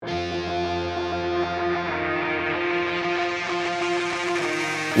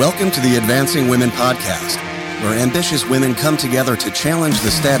Welcome to the Advancing Women podcast, where ambitious women come together to challenge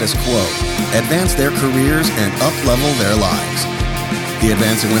the status quo, advance their careers, and up-level their lives. The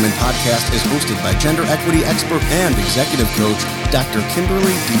Advancing Women podcast is hosted by gender equity expert and executive coach, Dr.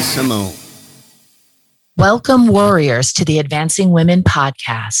 Kimberly D. Simone. Welcome, warriors, to the Advancing Women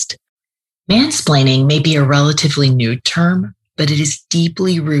podcast. Mansplaining may be a relatively new term, but it is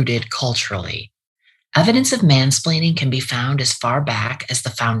deeply rooted culturally. Evidence of mansplaining can be found as far back as the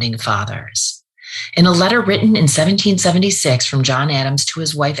Founding Fathers. In a letter written in 1776 from John Adams to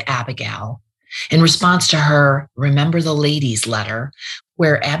his wife Abigail, in response to her Remember the Ladies letter,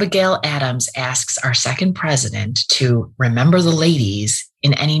 where Abigail Adams asks our second president to remember the ladies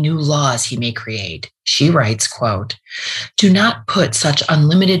in any new laws he may create, she writes, quote, "Do not put such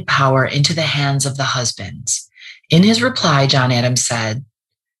unlimited power into the hands of the husbands." In his reply, John Adams said,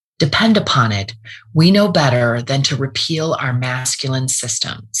 "Depend upon it, we know better than to repeal our masculine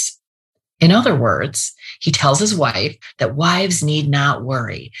systems." In other words, he tells his wife that wives need not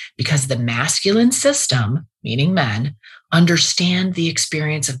worry because the masculine system, meaning men, understand the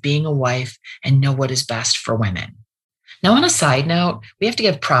experience of being a wife and know what is best for women. Now, on a side note, we have to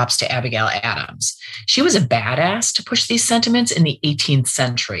give props to Abigail Adams. She was a badass to push these sentiments in the 18th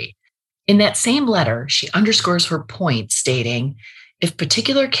century. In that same letter, she underscores her point, stating, "If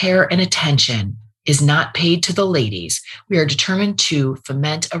particular care and attention is not paid to the ladies, we are determined to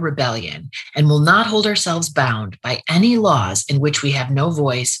foment a rebellion and will not hold ourselves bound by any laws in which we have no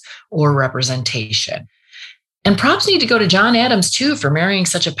voice or representation." And props need to go to John Adams, too, for marrying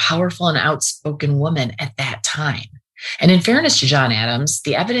such a powerful and outspoken woman at that time. And in fairness to John Adams,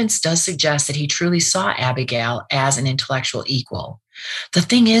 the evidence does suggest that he truly saw Abigail as an intellectual equal. The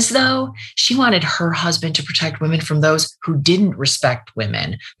thing is, though, she wanted her husband to protect women from those who didn't respect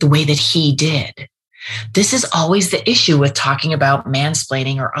women the way that he did. This is always the issue with talking about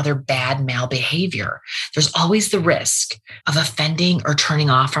mansplaining or other bad male behavior. There's always the risk of offending or turning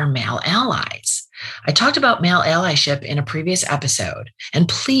off our male allies. I talked about male allyship in a previous episode, and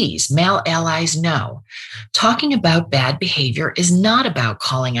please, male allies know, talking about bad behavior is not about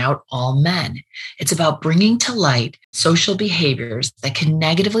calling out all men. It's about bringing to light social behaviors that can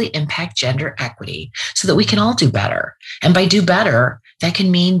negatively impact gender equity so that we can all do better. And by do better, that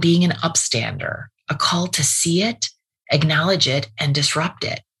can mean being an upstander, a call to see it, acknowledge it, and disrupt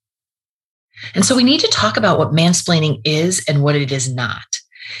it. And so we need to talk about what mansplaining is and what it is not.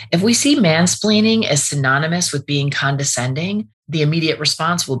 If we see mansplaining as synonymous with being condescending, the immediate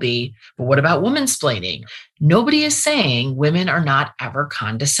response will be, but what about womansplaining? Nobody is saying women are not ever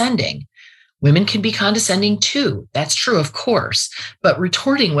condescending. Women can be condescending too. That's true, of course. But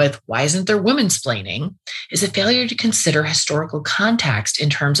retorting with, why isn't there womansplaining, is a failure to consider historical context in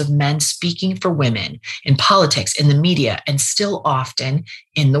terms of men speaking for women in politics, in the media, and still often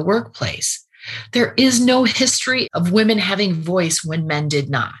in the workplace. There is no history of women having voice when men did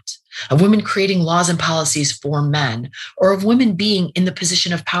not, of women creating laws and policies for men, or of women being in the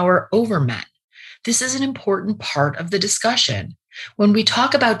position of power over men. This is an important part of the discussion. When we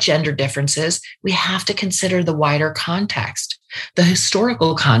talk about gender differences, we have to consider the wider context, the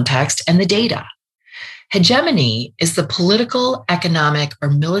historical context, and the data. Hegemony is the political, economic, or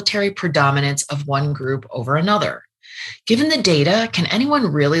military predominance of one group over another. Given the data, can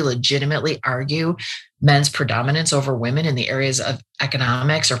anyone really legitimately argue men's predominance over women in the areas of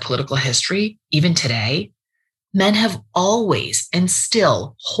economics or political history, even today? Men have always and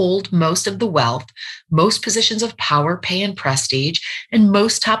still hold most of the wealth, most positions of power, pay, and prestige, and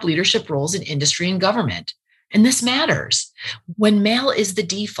most top leadership roles in industry and government. And this matters. When male is the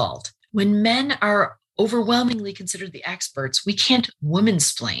default, when men are overwhelmingly considered the experts, we can't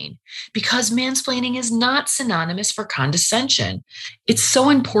womansplain because mansplaining is not synonymous for condescension. It's so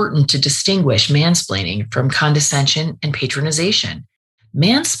important to distinguish mansplaining from condescension and patronization.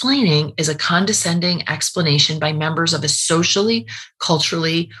 Mansplaining is a condescending explanation by members of a socially,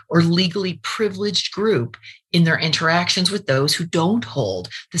 culturally, or legally privileged group in their interactions with those who don't hold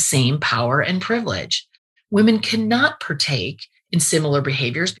the same power and privilege. Women cannot partake in similar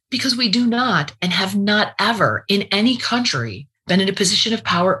behaviors because we do not and have not ever in any country been in a position of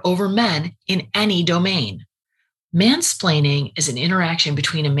power over men in any domain. Mansplaining is an interaction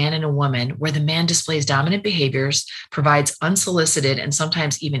between a man and a woman where the man displays dominant behaviors, provides unsolicited and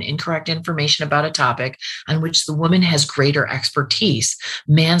sometimes even incorrect information about a topic on which the woman has greater expertise.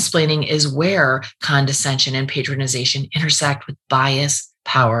 Mansplaining is where condescension and patronization intersect with bias,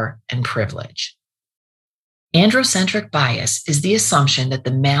 power, and privilege. Androcentric bias is the assumption that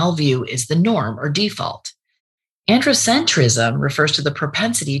the male view is the norm or default. Androcentrism refers to the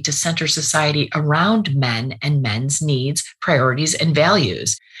propensity to center society around men and men's needs, priorities, and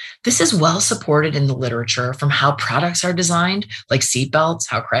values. This is well supported in the literature, from how products are designed, like seatbelts,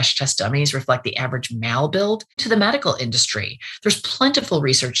 how crash test dummies reflect the average male build, to the medical industry. There's plentiful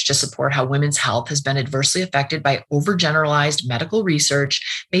research to support how women's health has been adversely affected by overgeneralized medical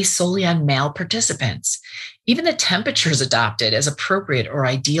research based solely on male participants. Even the temperatures adopted as appropriate or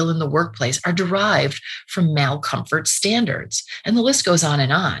ideal in the workplace are derived from male comfort standards. And the list goes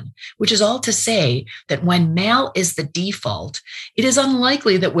on, which is all to say that when male is the default, it is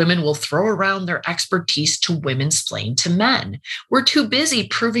unlikely that women will throw around their expertise to women-splain to men. We're too busy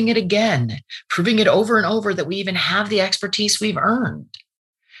proving it again, proving it over and over that we even have the expertise we've earned.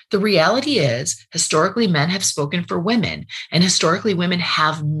 The reality is, historically, men have spoken for women, and historically, women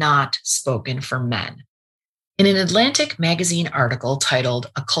have not spoken for men. In an Atlantic magazine article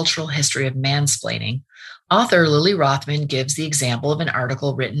titled A Cultural History of Mansplaining, author Lily Rothman gives the example of an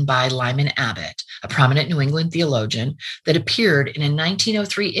article written by Lyman Abbott, a prominent New England theologian, that appeared in a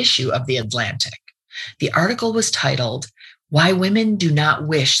 1903 issue of The Atlantic. The article was titled, Why Women Do Not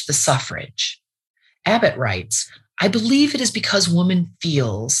Wish the Suffrage. Abbott writes, I believe it is because woman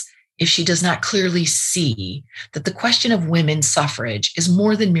feels, if she does not clearly see, that the question of women's suffrage is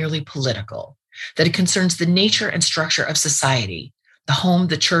more than merely political, that it concerns the nature and structure of society, the home,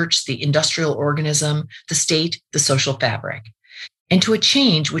 the church, the industrial organism, the state, the social fabric. And to a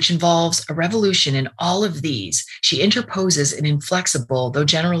change which involves a revolution in all of these, she interposes an inflexible, though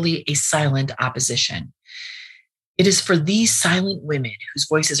generally a silent opposition. It is for these silent women whose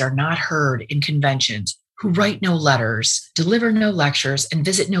voices are not heard in conventions, who write no letters, deliver no lectures, and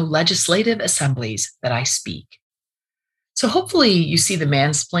visit no legislative assemblies that I speak. So hopefully you see the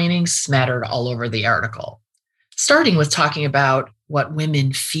mansplaining smattered all over the article, starting with talking about what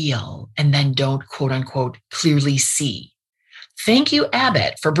women feel and then don't, quote unquote, clearly see. Thank you,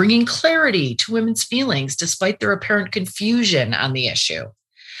 Abbott, for bringing clarity to women's feelings despite their apparent confusion on the issue.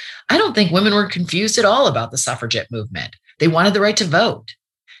 I don't think women were confused at all about the suffragette movement. They wanted the right to vote.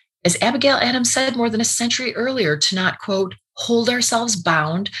 As Abigail Adams said more than a century earlier, to not, quote, hold ourselves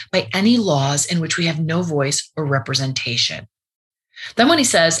bound by any laws in which we have no voice or representation. Then when he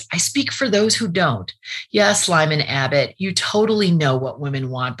says, I speak for those who don't. Yes, Lyman Abbott, you totally know what women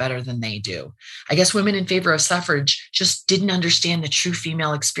want better than they do. I guess women in favor of suffrage just didn't understand the true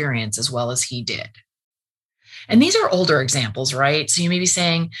female experience as well as he did. And these are older examples, right? So you may be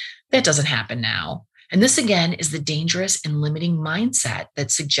saying, that doesn't happen now. And this, again, is the dangerous and limiting mindset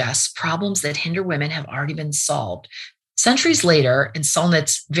that suggests problems that hinder women have already been solved. Centuries later, in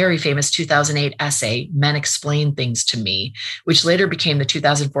Solnit's very famous 2008 essay, Men Explain Things to Me, which later became the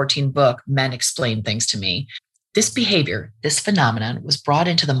 2014 book, Men Explain Things to Me, this behavior, this phenomenon, was brought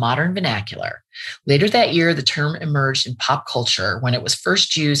into the modern vernacular. Later that year, the term emerged in pop culture when it was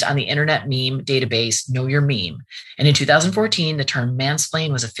first used on the internet meme database Know Your Meme. And in 2014, the term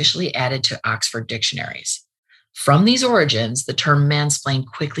mansplain was officially added to Oxford dictionaries. From these origins, the term mansplain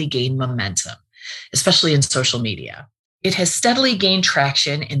quickly gained momentum, especially in social media. It has steadily gained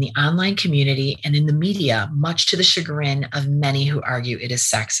traction in the online community and in the media, much to the chagrin of many who argue it is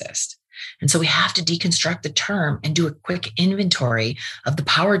sexist. And so we have to deconstruct the term and do a quick inventory of the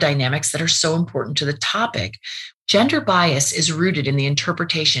power dynamics that are so important to the topic. Gender bias is rooted in the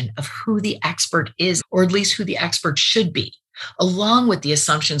interpretation of who the expert is, or at least who the expert should be, along with the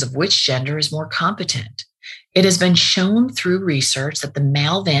assumptions of which gender is more competent. It has been shown through research that the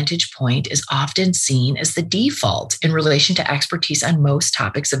male vantage point is often seen as the default in relation to expertise on most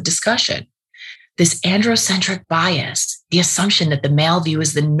topics of discussion. This androcentric bias, the assumption that the male view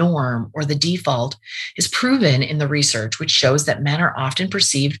is the norm or the default, is proven in the research, which shows that men are often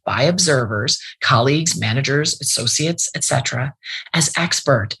perceived by observers, colleagues, managers, associates, etc., as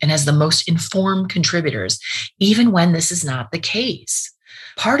expert and as the most informed contributors, even when this is not the case.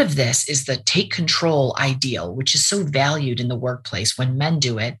 Part of this is the take control ideal, which is so valued in the workplace when men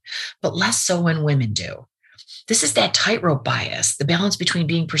do it, but less so when women do. This is that tightrope bias, the balance between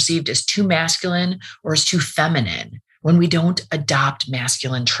being perceived as too masculine or as too feminine when we don't adopt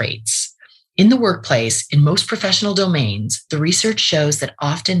masculine traits. In the workplace, in most professional domains, the research shows that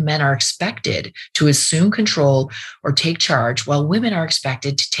often men are expected to assume control or take charge, while women are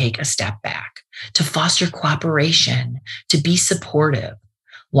expected to take a step back, to foster cooperation, to be supportive.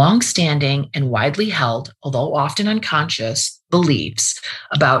 Long-standing and widely held, although often unconscious, beliefs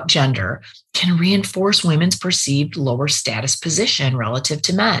about gender can reinforce women's perceived lower status position relative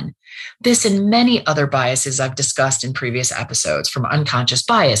to men. This and many other biases I've discussed in previous episodes, from unconscious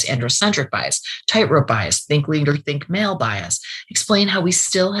bias, androcentric bias, tightrope bias, think leader, think male bias, explain how we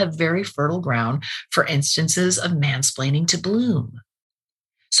still have very fertile ground for instances of mansplaining to bloom.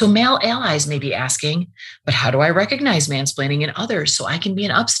 So male allies may be asking, but how do I recognize mansplaining in others so I can be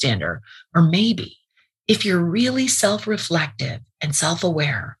an upstander? Or maybe, if you're really self-reflective and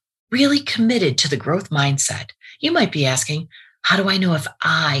self-aware, really committed to the growth mindset, you might be asking, how do I know if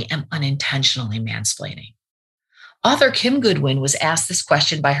I am unintentionally mansplaining? Author Kim Goodwin was asked this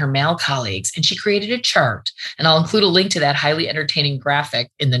question by her male colleagues, and she created a chart, and I'll include a link to that highly entertaining graphic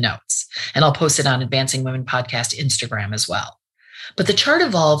in the notes, and I'll post it on Advancing Women Podcast Instagram as well. But the chart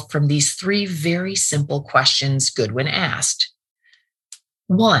evolved from these three very simple questions Goodwin asked.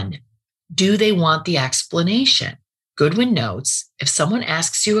 1, do they want the explanation? Goodwin notes, if someone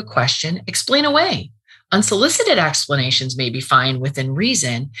asks you a question, explain away. Unsolicited explanations may be fine within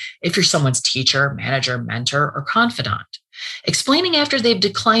reason if you're someone's teacher, manager, mentor, or confidant. Explaining after they've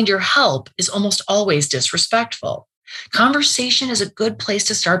declined your help is almost always disrespectful. Conversation is a good place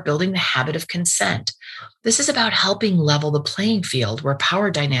to start building the habit of consent. This is about helping level the playing field where power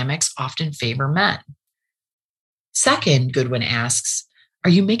dynamics often favor men. 2nd, Goodwin asks, are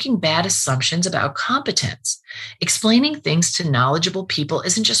you making bad assumptions about competence? Explaining things to knowledgeable people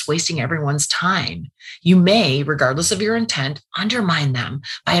isn't just wasting everyone's time. You may, regardless of your intent, undermine them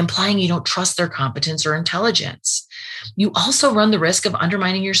by implying you don't trust their competence or intelligence. You also run the risk of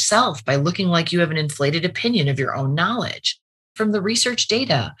undermining yourself by looking like you have an inflated opinion of your own knowledge. From the research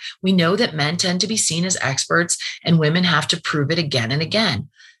data, we know that men tend to be seen as experts and women have to prove it again and again.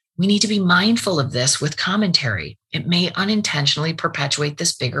 We need to be mindful of this with commentary. It may unintentionally perpetuate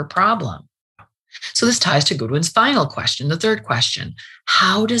this bigger problem. So this ties to Goodwin's final question, the 3rd question.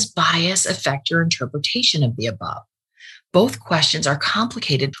 How does bias affect your interpretation of the above? Both questions are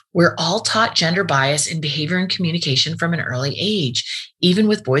complicated. We're all taught gender bias in behavior and communication from an early age, even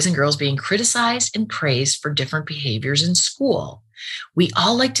with boys and girls being criticized and praised for different behaviors in school. We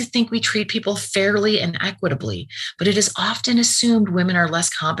all like to think we treat people fairly and equitably, but it is often assumed women are less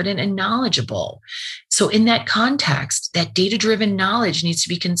competent and knowledgeable. So in that context, that data-driven knowledge needs to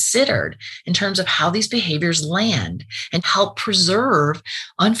be considered in terms of how these behaviors land and help preserve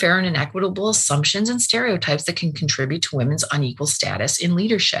unfair and inequitable assumptions and stereotypes that can contribute to women's unequal status in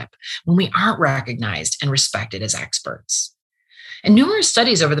leadership when we aren't recognized and respected as experts. And numerous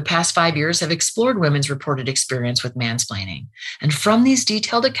studies over the past 5 years have explored women's reported experience with mansplaining. And from these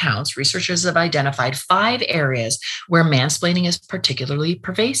detailed accounts, researchers have identified 5 areas where mansplaining is particularly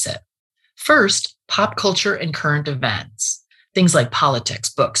pervasive. First, pop culture and current events. Things like politics,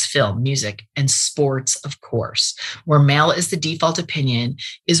 books, film, music, and sports, of course, where male is the default opinion,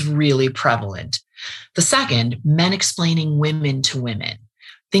 is really prevalent. The second, men explaining women to women.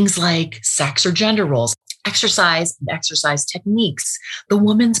 Things like sex or gender roles, exercise and exercise techniques, the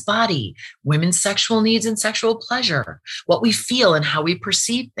woman's body, women's sexual needs and sexual pleasure, what we feel and how we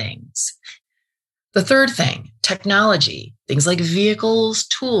perceive things. The third thing, technology, things like vehicles,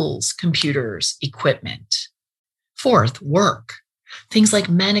 tools, computers, equipment. Fourth, work, things like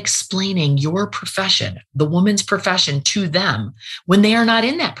men explaining your profession, the woman's profession, to them when they are not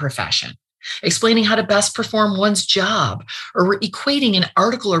in that profession. Explaining how to best perform one's job, or equating an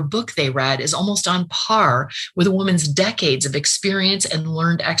article or book they read is almost on par with a woman's decades of experience and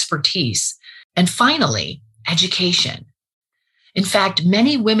learned expertise. And finally, education. In fact,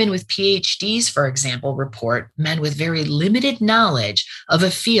 many women with PhDs, for example, report men with very limited knowledge of a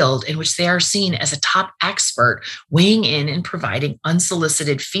field in which they are seen as a top expert, weighing in and providing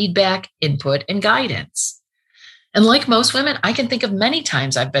unsolicited feedback, input, and guidance. And like most women, I can think of many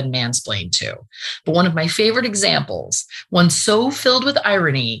times I've been mansplained to. But one of my favorite examples, one so filled with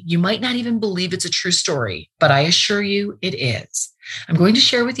irony, you might not even believe it's a true story, but I assure you it is. I'm going to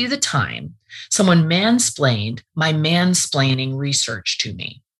share with you the time someone mansplained my mansplaining research to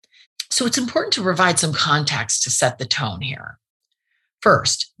me. So it's important to provide some context to set the tone here.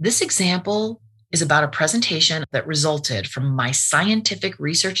 First, this example is about a presentation that resulted from my scientific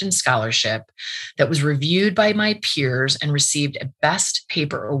research and scholarship that was reviewed by my peers and received a Best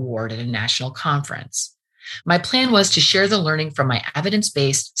Paper Award at a national conference. My plan was to share the learning from my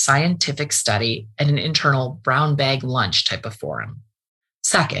evidence-based scientific study at an internal brown bag lunch type of forum.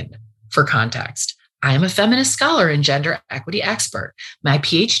 Second, for context, I am a feminist scholar and gender equity expert. My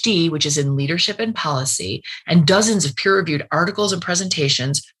PhD, which is in leadership and policy, and dozens of peer-reviewed articles and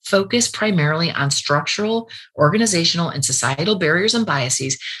presentations focus primarily on structural, organizational, and societal barriers and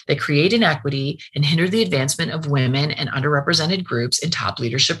biases that create inequity and hinder the advancement of women and underrepresented groups in top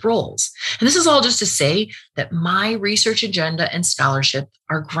leadership roles. And this is all just to say that my research agenda and scholarship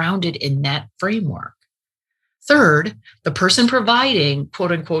are grounded in that framework. Third, the person providing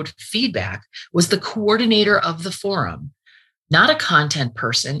quote unquote feedback was the coordinator of the forum, not a content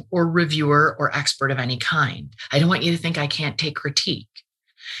person or reviewer or expert of any kind. I don't want you to think I can't take critique.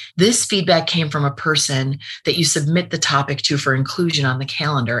 This feedback came from a person that you submit the topic to for inclusion on the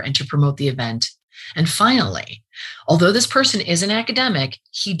calendar and to promote the event. And finally, although this person is an academic,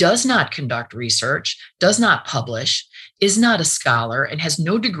 he does not conduct research, does not publish, is not a scholar, and has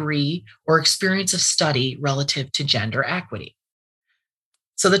no degree or experience of study relative to gender equity.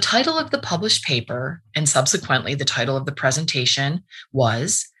 So the title of the published paper, and subsequently the title of the presentation,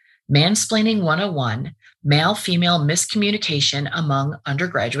 was Mansplaining 101, Male-Female Miscommunication Among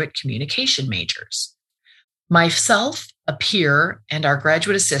Undergraduate Communication Majors. Myself, a peer, and our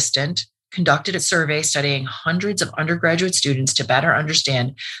graduate assistant conducted a survey studying hundreds of undergraduate students to better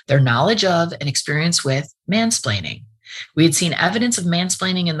understand their knowledge of and experience with mansplaining. We had seen evidence of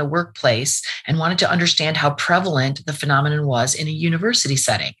mansplaining in the workplace and wanted to understand how prevalent the phenomenon was in a university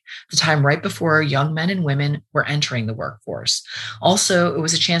setting, the time right before young men and women were entering the workforce. Also, it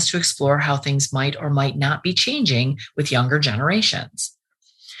was a chance to explore how things might or might not be changing with younger generations.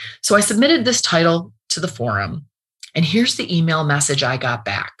 So I submitted this title to the forum, and here's the email message I got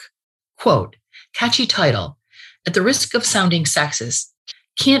back. Quote, catchy title. At the risk of sounding sexist,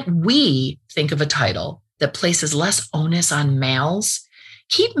 can't we think of a title that places less onus on males?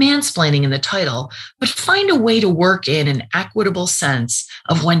 Keep mansplaining in the title, but find a way to work in an equitable sense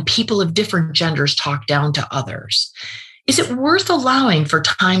of when people of different genders talk down to others. Is it worth allowing for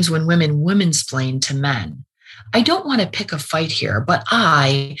times when women womensplain to men? I don't want to pick a fight here, but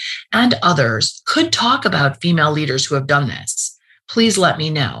I and others could talk about female leaders who have done this. Please let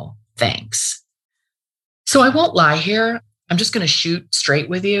me know. Thanks. So I won't lie here. I'm just going to shoot straight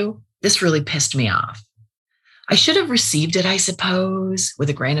with you. This really pissed me off. I should have received it, I suppose, with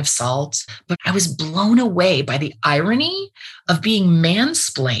a grain of salt, but I was blown away by the irony of being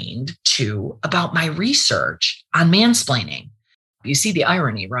mansplained to about my research on mansplaining. You see the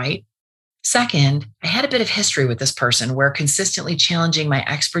irony, right? Second, I had a bit of history with this person where consistently challenging my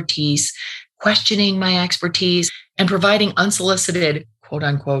expertise, questioning my expertise, and providing unsolicited quote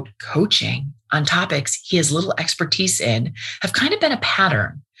unquote coaching on topics he has little expertise in have kind of been a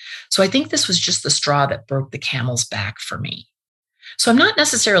pattern. So I think this was just the straw that broke the camel's back for me. So I'm not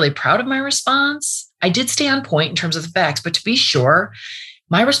necessarily proud of my response. I did stay on point in terms of the facts, but to be sure,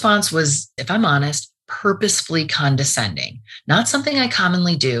 my response was, if I'm honest, purposefully condescending. Not something I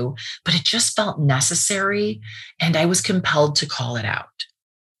commonly do, but it just felt necessary, and I was compelled to call it out.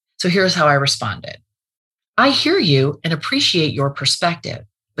 So here's how I responded. I hear you and appreciate your perspective,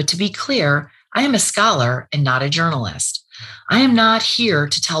 but to be clear, I am a scholar and not a journalist. I am not here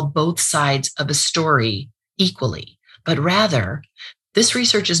to tell both sides of a story equally, but rather, this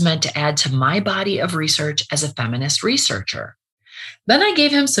research is meant to add to my body of research as a feminist researcher. Then I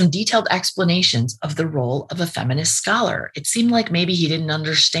gave him some detailed explanations of the role of a feminist scholar. It seemed like maybe he didn't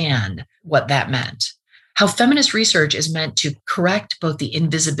understand what that meant. How feminist research is meant to correct both the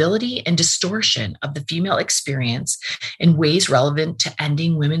invisibility and distortion of the female experience in ways relevant to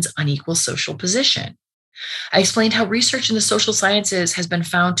ending women's unequal social position. I explained how research in the social sciences has been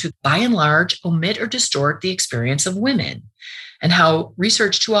found to, by and large, omit or distort the experience of women, and how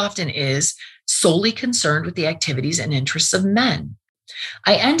research too often is solely concerned with the activities and interests of men.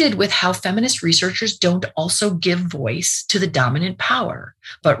 I ended with how feminist researchers don't also give voice to the dominant power,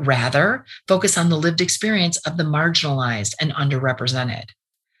 but rather focus on the lived experience of the marginalized and underrepresented.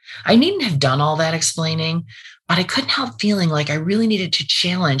 I needn't have done all that explaining, but I couldn't help feeling like I really needed to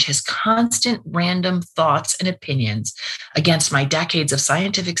challenge his constant random thoughts and opinions against my decades of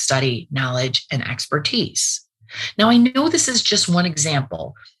scientific study, knowledge, and expertise. Now, I know this is just one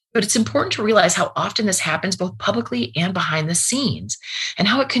example, but it's important to realize how often this happens both publicly and behind the scenes, and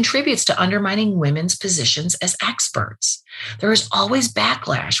how it contributes to undermining women's positions as experts. There is always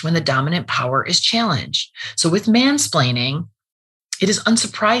backlash when the dominant power is challenged. So with mansplaining, it is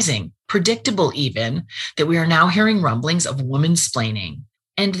unsurprising, predictable even, that we are now hearing rumblings of womansplaining,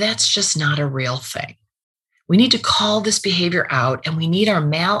 and that's just not a real thing. We need to call this behavior out, and we need our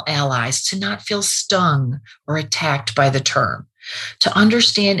male allies to not feel stung or attacked by the term. To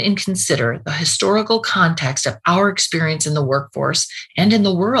understand and consider the historical context of our experience in the workforce and in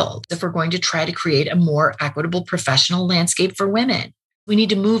the world if we're going to try to create a more equitable professional landscape for women. We need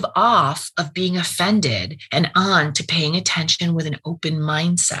to move off of being offended and on to paying attention with an open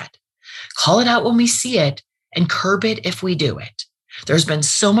mindset. Call it out when we see it and curb it if we do it. There's been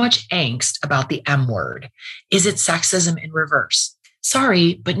so much angst about the M word. Is it sexism in reverse?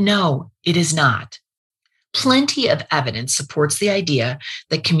 Sorry, but no, it is not. Plenty of evidence supports the idea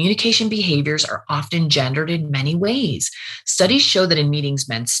that communication behaviors are often gendered in many ways. Studies show that in meetings,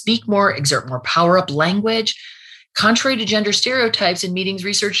 men speak more, exert more power-up language. Contrary to gender stereotypes, in meetings,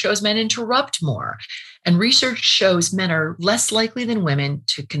 research shows men interrupt more. And research shows men are less likely than women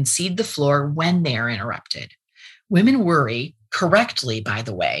to concede the floor when they are interrupted. Women worry, correctly, by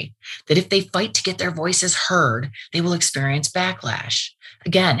the way, that if they fight to get their voices heard, they will experience backlash.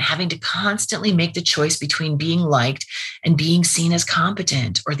 Again, having to constantly make the choice between being liked and being seen as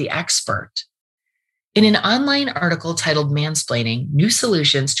competent or the expert. In an online article titled Mansplaining, New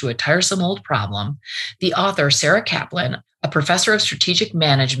Solutions to a Tiresome Old Problem, the author, Sarah Kaplan, a professor of strategic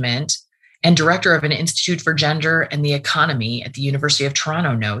management and director of an Institute for Gender and the Economy at the University of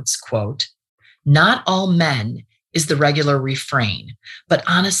Toronto, notes, quote, "Not all men is the regular refrain, but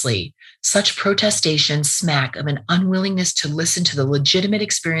honestly, such protestations smack of an unwillingness to listen to the legitimate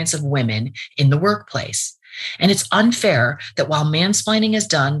experience of women in the workplace. And it's unfair that while mansplaining is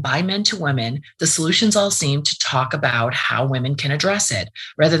done by men to women, the solutions all seem to talk about how women can address it,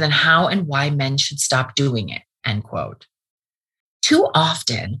 rather than how and why men should stop doing it," end quote. Too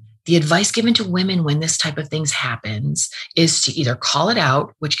often, the advice given to women when this type of things happens is to either call it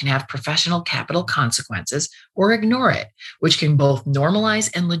out, which can have professional capital consequences, or ignore it, which can both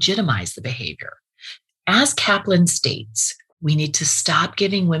normalize and legitimize the behavior. As Kaplan states, we need to stop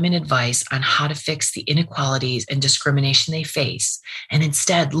giving women advice on how to fix the inequalities and discrimination they face, and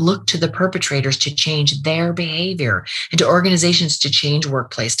instead look to the perpetrators to change their behavior and to organizations to change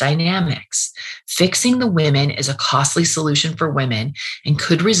workplace dynamics. Fixing the women is a costly solution for women and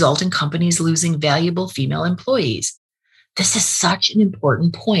could result in companies losing valuable female employees. This is such an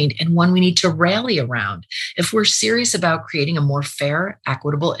important point and one we need to rally around if we're serious about creating a more fair,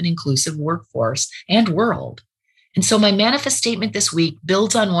 equitable, and inclusive workforce and world. And so my manifest statement this week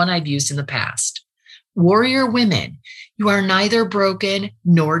builds on one I've used in the past. Warrior women, you are neither broken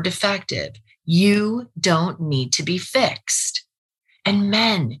nor defective. You don't need to be fixed. And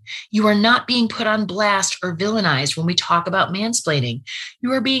men, you are not being put on blast or villainized when we talk about mansplaining.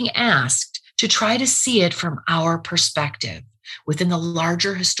 You are being asked to try to see it from our perspective within the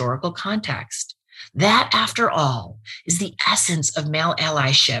larger historical context. That, after all, is the essence of male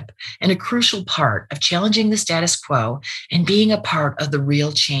allyship and a crucial part of challenging the status quo and being a part of the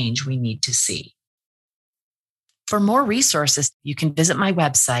real change we need to see. For more resources, you can visit my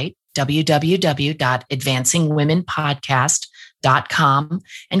website, www.advancingwomenpodcast.com,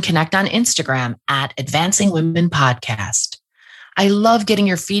 and connect on Instagram at Advancing Women Podcast. I love getting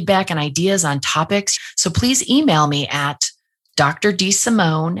your feedback and ideas on topics, so please email me at Dr. D.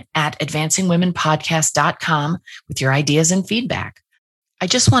 Simone at advancingwomenpodcast.com with your ideas and feedback. I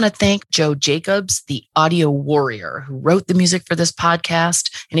just want to thank Joe Jacobs, the audio warrior who wrote the music for this podcast,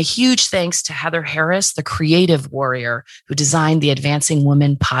 and a huge thanks to Heather Harris, the creative warrior who designed the Advancing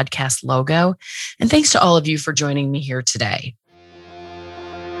Women podcast logo. And thanks to all of you for joining me here today.